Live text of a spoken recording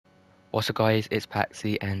What's up guys, it's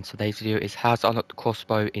Paxi and today's video is how to unlock the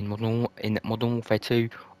crossbow in Modern Warfare 2,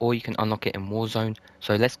 or you can unlock it in Warzone.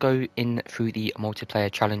 So let's go in through the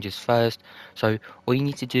multiplayer challenges first. So all you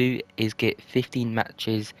need to do is get 15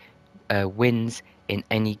 matches wins in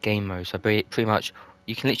any game mode. So pretty much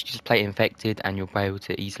you can literally just play Infected and you'll be able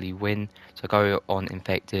to easily win. So go on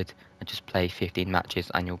Infected and just play 15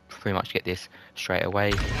 matches and you'll pretty much get this straight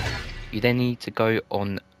away. You then need to go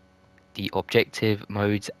on the objective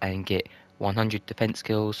modes and get 100 defense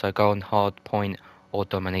skills. So go on hard point or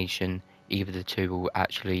domination. Either the two will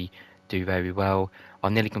actually do very well. I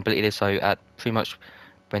nearly completed this, so at pretty much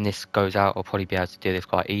when this goes out, I'll probably be able to do this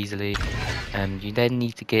quite easily. You then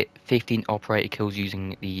need to get 15 operator kills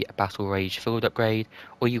using the Battle Rage field upgrade.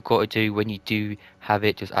 All you've got to do when you do have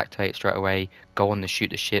it, just activate it straight away. Go on the shoot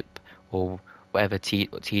the ship or whatever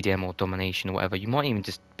TDM or domination or whatever. You might even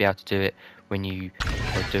just be able to do it when you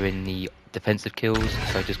are doing the defensive kills.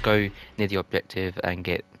 So just go near the objective and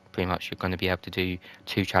get pretty much you're going to be able to do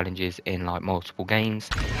 2 challenges in like multiple games.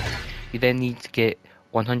 You then need to get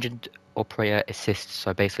 100 operator assists.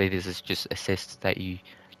 So basically this is just assists that you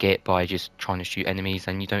get by just trying to shoot enemies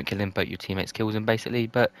and you don't kill them but your teammates kills them basically.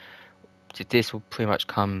 But this will pretty much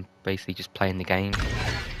come basically just playing the game.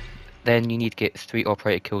 Then you need to get 3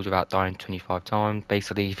 operator kills without dying 25 times.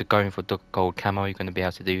 Basically, if you're going for gold camo, you're going to be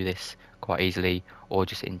able to do this quite easily, or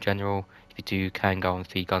just in general. If you can go on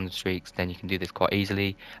 3 gun streaks, then you can do this quite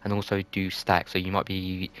easily, and also do stacks. So you might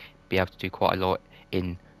be able to do quite a lot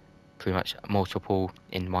in pretty much multiple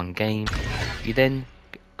in one game. You're then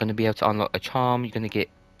going to be able to unlock a charm. You're going to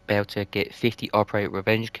be able to get 50 operator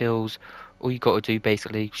revenge kills. All you got to do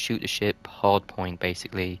basically shoot the ship, hard point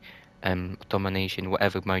basically, domination,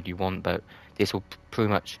 whatever mode you want. But this will pretty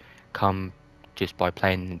much come just by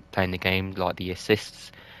playing the game, like the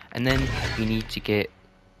assists. And then you need to get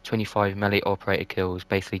 25 melee operator kills.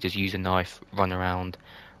 Basically, just use a knife, run around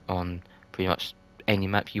on pretty much any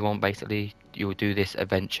map you want. Basically, you'll do this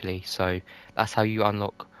eventually. So that's how you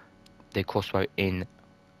unlock the crossbow in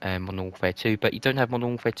Modern Warfare 2. But you don't have Modern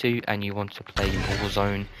Warfare 2 and you want to play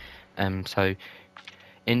Warzone. So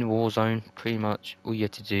in Warzone, pretty much all you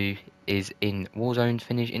have to do is in Warzone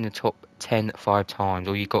finish in the top 10 5 times.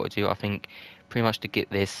 All you got to do, I think, pretty much to get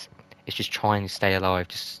this is just try and stay alive.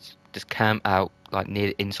 Just camp out like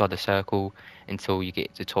near inside the circle until you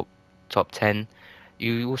get to top 10.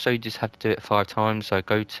 You also just have to do it 5 times. So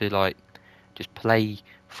go to like just play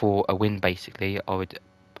for a win basically.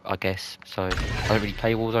 I guess. So I don't really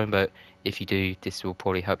play Warzone, but if you do, this will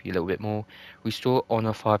probably help you a little bit more. Restore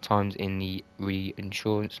honor 5 times in the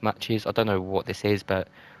reinsurance matches. I don't know what this is, but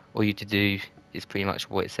all you have to do is pretty much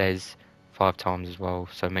what it says 5 times as well.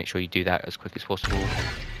 So make sure you do that as quick as possible.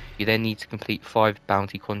 You then need to complete 5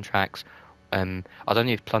 bounty contracts. I don't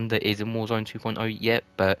know if Plunder is in Warzone 2.0 yet,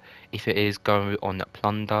 but if it is, go on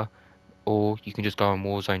Plunder, or you can just go on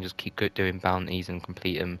Warzone, just keep doing bounties and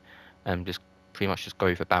complete them. Just pretty much just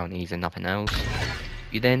go for bounties and nothing else.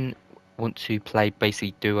 You then want to play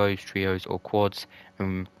basically duos, trios, or quads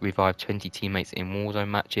and revive 20 teammates in Warzone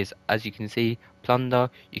matches. As you can see, Plunder,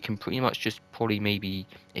 you can pretty much just probably maybe,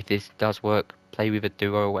 if this does work, play with a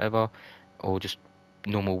duo or whatever, or just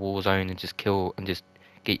normal Warzone and just kill and just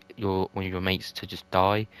get one of your mates to just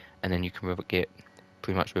die, and then you can get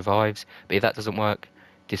pretty much revives. But if that doesn't work,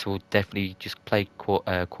 this will definitely just play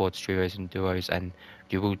quads, trios, and duos, and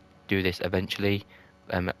you will do this eventually.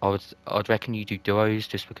 I'd reckon you do duos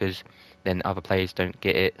just because then other players don't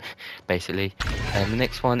get it, basically. The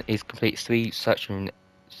next one is complete 3 search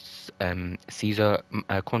and Caesar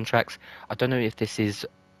contracts. I don't know if this is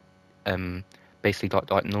um, basically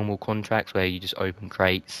like normal contracts where you just open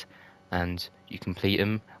crates and you complete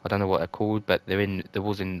them. I don't know what they're called, but there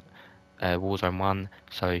was in Warzone 1,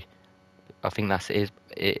 so I think that's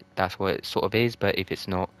what it sort of is. But if it's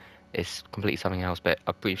not, it's completely something else. But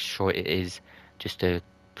I'm pretty sure it is just to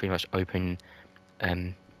pretty much open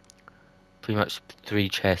pretty much 3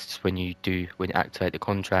 chests when you activate the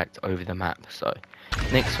contract over the map. So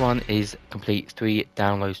next one is complete 3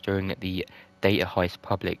 downloads during the Data Heist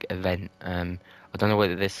public event. I don't know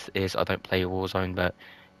whether this is, I don't play Warzone, but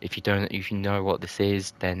if you know what this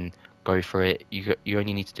is, then go for it. You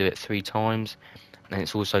only need to do it 3 times, and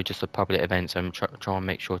it's also just a public event, so try and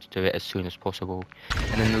make sure to do it as soon as possible.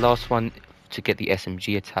 And then the last one to get the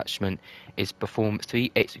SMG attachment is perform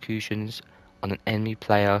 3 executions on an enemy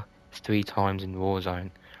player 3 times in Warzone.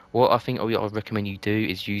 What I think I would recommend you do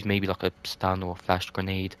is use maybe like a stun or a flash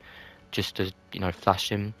grenade just to flash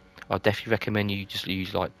him. I definitely recommend you just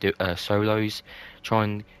use like solos. Try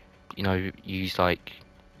and use like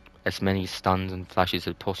as many stuns and flashes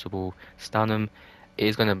as possible. Stun them. It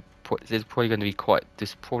is going to there's probably going to be quite.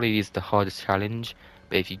 This probably is the hardest challenge.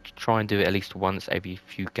 But if you try and do it at least once every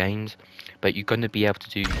few games, but you're going to be able to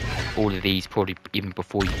do all of these probably even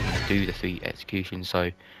before you even do the 3 executions.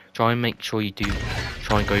 So try and make sure you do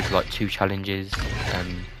try and go for like 2 challenges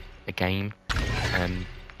a game, um,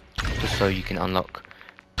 just so you can unlock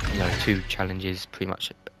 2 challenges pretty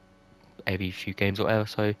much every few games or whatever.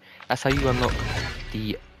 So that's how you unlock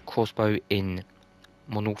the crossbow in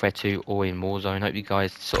Modern Warfare 2 or in Warzone. Hope you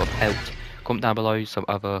guys sort of helped. Comment down below some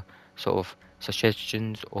other sort of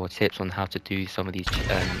suggestions or tips on how to do some of these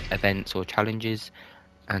events or challenges,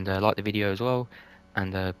 and like the video as well,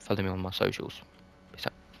 and follow me on my socials.